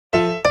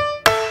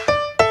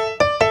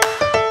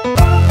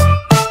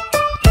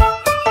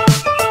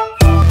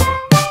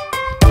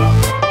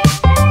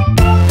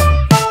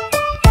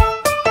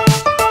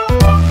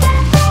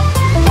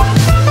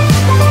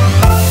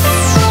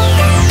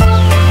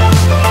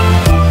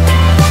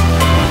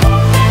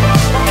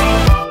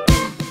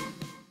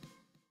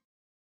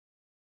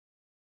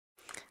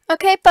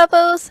Okay,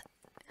 Bubbles.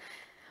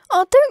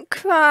 Oh, don't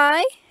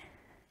cry.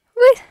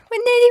 We're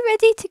nearly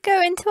ready to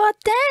go into our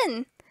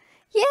den.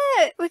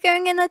 Yeah, we're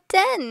going in our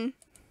den.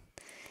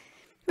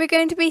 We're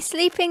going to be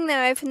sleeping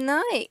there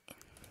overnight.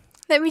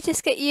 Let me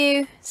just get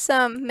you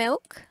some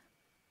milk.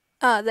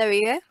 Ah, there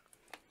we go.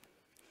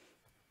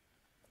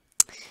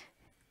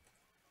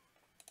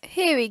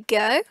 Here we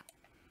go.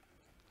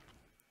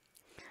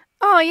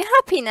 Oh, you're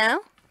happy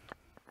now?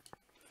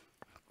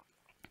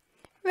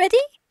 Ready?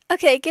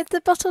 Okay, give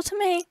the bottle to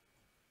me.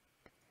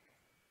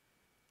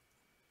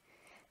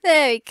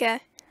 There we go.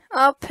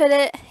 I'll put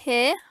it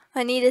here.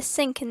 I need a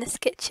sink in this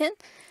kitchen.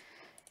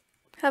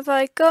 Have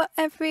I got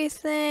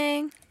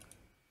everything?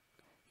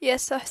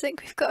 Yes, I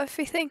think we've got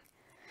everything.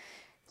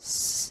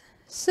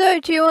 So,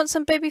 do you want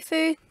some baby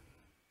food?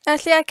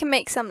 Actually, I can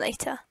make some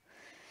later.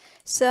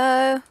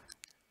 So,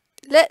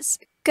 let's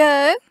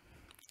go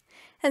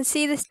and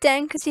see this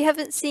den because you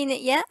haven't seen it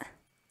yet.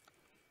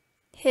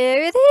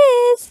 Here it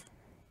is.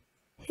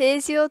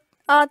 Here's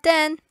our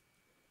den.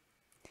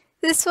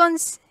 This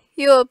one's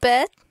your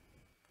bed.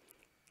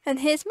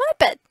 And here's my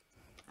bed.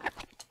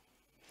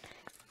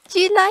 Do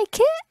you like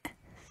it?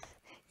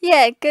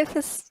 Yeah, go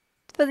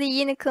for the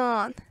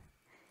unicorn.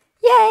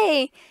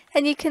 Yay!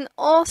 And you can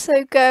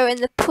also go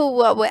in the pool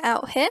while we're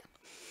out here.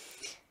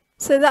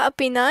 So that would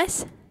be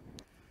nice.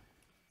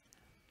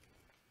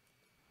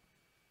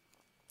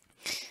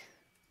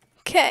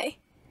 Okay.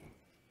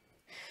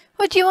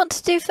 What do you want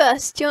to do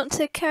first? Do you want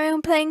to carry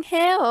on playing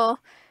here or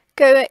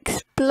go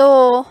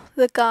explore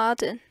the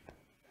garden?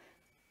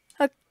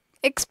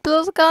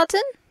 Explore the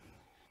garden?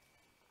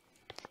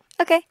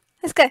 Okay,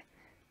 let's go.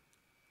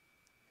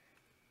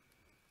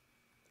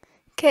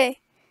 Okay,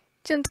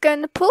 do you want to go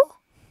in the pool?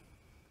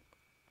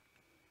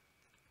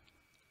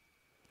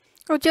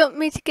 Or do you want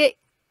me to get...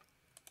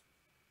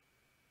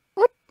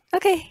 What?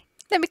 Okay,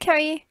 let me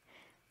carry you.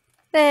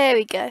 There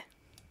we go.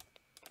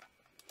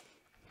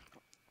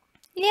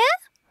 Yeah?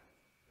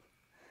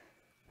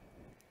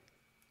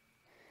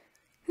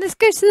 Let's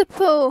go to the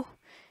pool.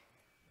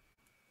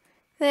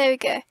 There we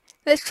go.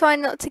 Let's try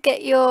not to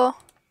get your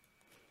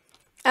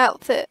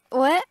outfit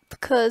wet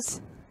because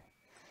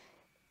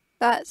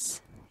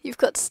you've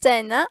got to stay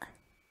in that.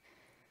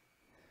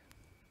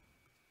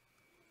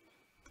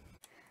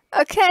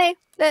 Okay,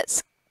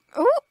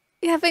 oh,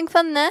 you're having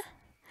fun there.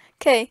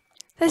 Okay,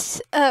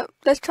 let's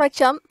try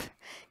jump.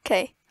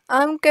 Okay,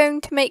 I'm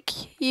going to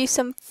make you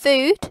some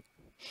food.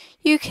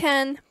 You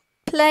can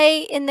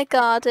play in the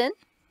garden.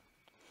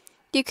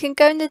 You can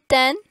go in the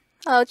den.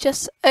 I'll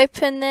just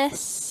open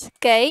this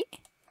gate.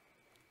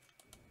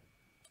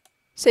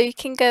 So you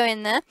can go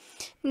in there.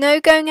 No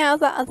going out of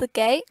that other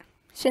gate.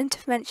 Shouldn't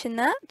have mentioned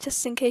that,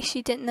 just in case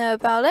you didn't know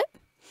about it.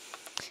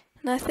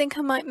 And I think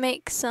I might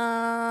make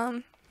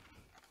some...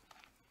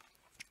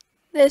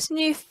 There's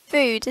new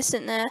food,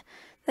 isn't there?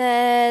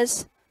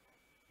 There's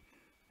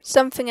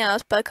something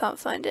else, but I can't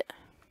find it.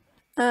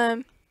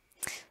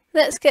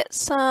 Let's get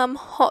some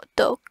hot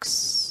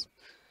dogs.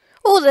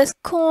 Oh, there's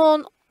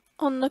corn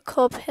on the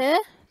cob here.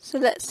 So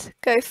let's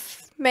go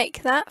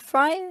make that.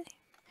 Fry.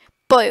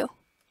 Boil.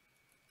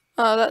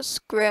 Oh, that's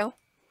grill.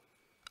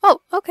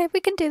 Oh, okay, we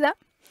can do that.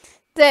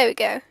 There we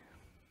go.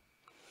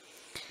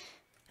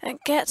 And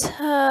get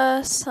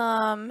her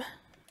some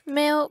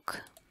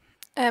milk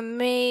and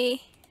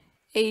me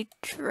a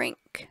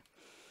drink.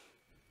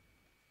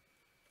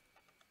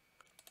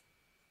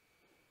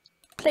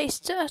 Place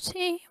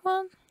dirty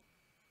one.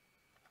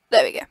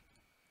 There we go.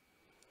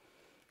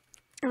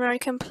 And I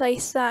can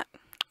place that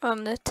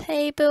on the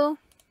table.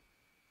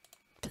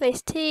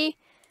 Place tea.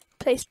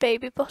 Place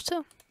baby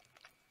bottle.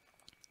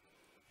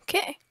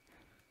 Okay.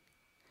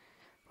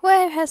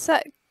 Where has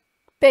that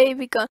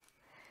baby gone?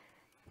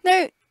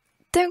 No,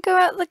 don't go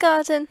out the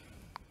garden.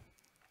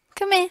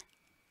 Come here.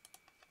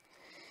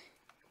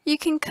 You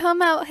can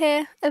come out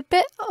here a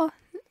bit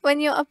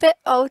when you're a bit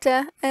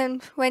older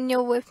and when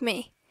you're with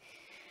me.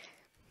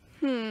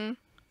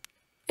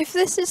 If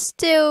this is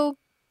still...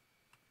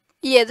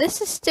 Yeah,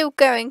 this is still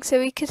going, so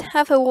we could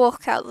have a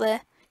walk out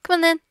there. Come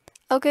on then.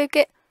 I'll go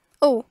get...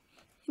 Oh,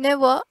 you know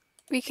what?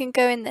 We can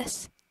go in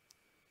this.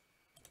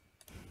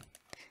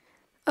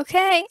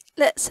 Okay,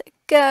 let's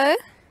go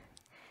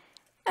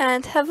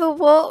and have a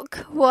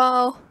walk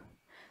while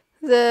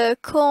the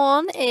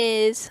corn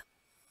is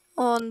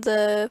on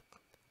the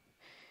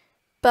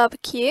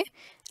barbecue.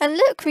 And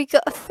look, we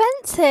got a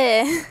fence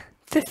here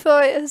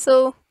before it was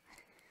all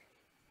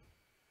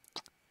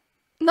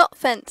not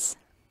fence.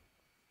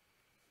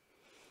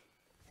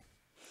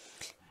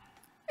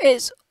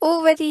 It's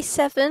already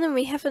 7 and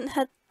we haven't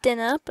had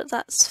dinner, but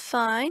that's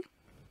fine.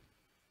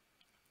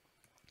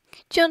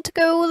 Do you want to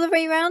go all the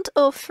way round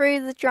or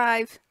through the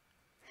drive?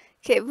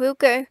 Okay, we'll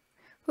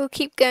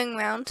keep going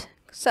round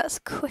because that's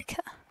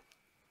quicker.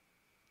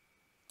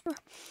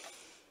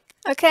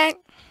 Okay,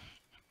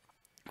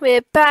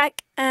 we're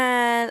back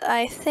and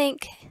I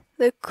think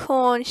the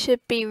corn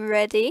should be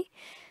ready.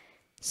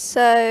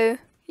 So,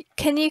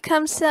 can you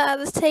come sit at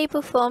the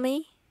table for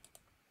me?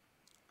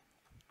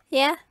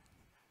 Yeah?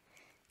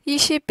 You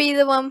should be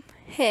the one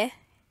here.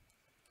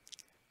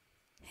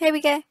 Here we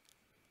go.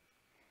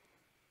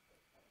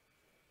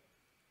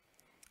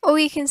 Or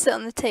you can sit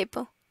on the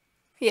table.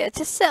 Yeah,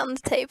 just sit on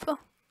the table.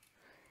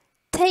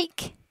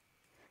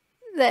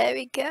 There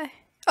we go.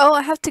 Oh,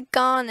 I have to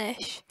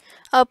garnish.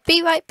 I'll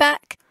be right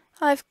back.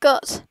 I've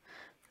got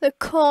the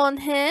corn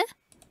here.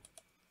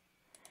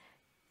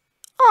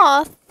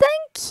 Oh,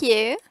 thank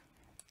you.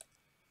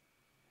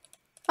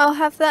 I'll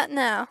have that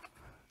now.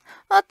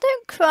 Oh,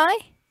 don't cry.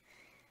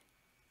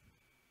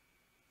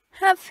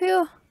 Have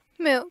your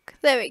milk.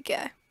 There we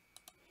go.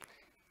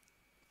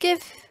 Give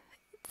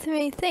it to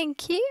me,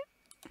 thank you.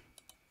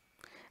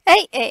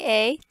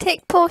 Hey,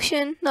 take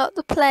portion, not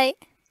the plate.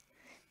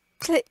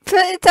 Put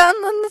it down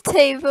on the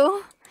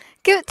table.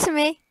 Give it to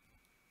me.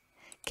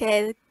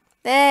 Okay,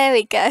 there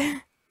we go.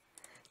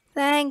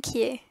 Thank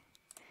you.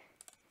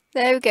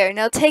 There we go.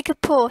 Now take a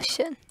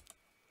portion.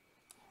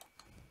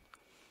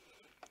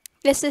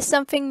 This is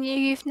something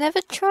you've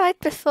never tried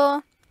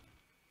before.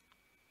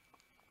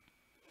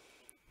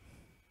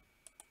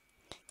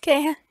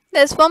 Okay,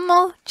 there's one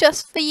more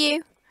just for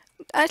you.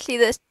 Actually,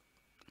 there's...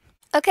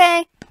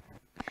 Okay.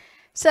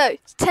 So,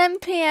 it's 10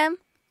 PM.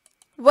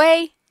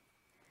 Way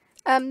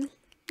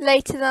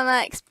later than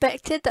I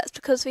expected. That's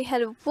because we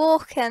had a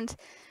walk and...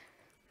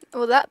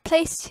 Well, that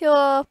place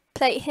your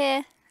plate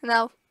here and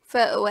I'll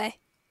throw it away.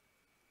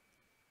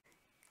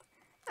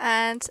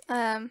 And,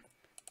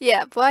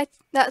 yeah, but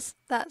that's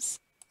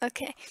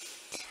okay.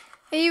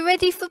 Are you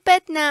ready for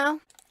bed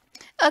now?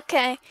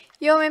 Okay,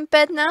 you're in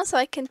bed now, so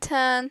I can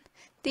turn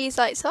these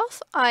lights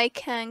off. I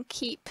can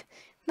keep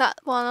that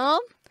one on.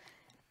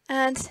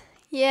 And,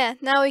 yeah,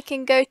 now we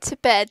can go to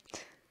bed.